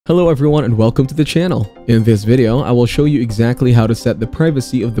Hello everyone and welcome to the channel. In this video, I will show you exactly how to set the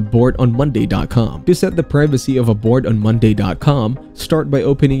privacy of the board on Monday.com. To set the privacy of a board on Monday.com, start by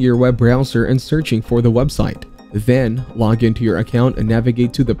opening your web browser and searching for the website. Then, log into your account and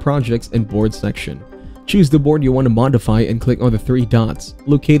navigate to the Projects and Boards section. Choose the board you want to modify and click on the three dots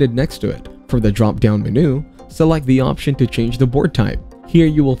located next to it. From the drop-down menu, select the option to change the board type. Here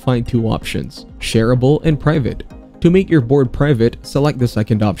you will find two options, shareable and private. To make your board private, select the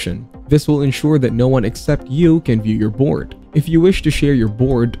second option. This will ensure that no one except you can view your board. If you wish to share your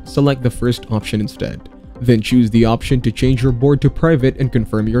board, select the first option instead. Then choose the option to change your board to private and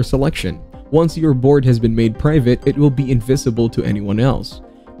confirm your selection. Once your board has been made private, it will be invisible to anyone else.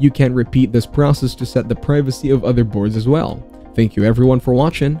 You can repeat this process to set the privacy of other boards as well. Thank you everyone for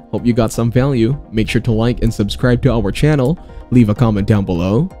watching. Hope you got some value. Make sure to like and subscribe to our channel. Leave a comment down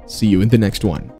below. See you in the next one.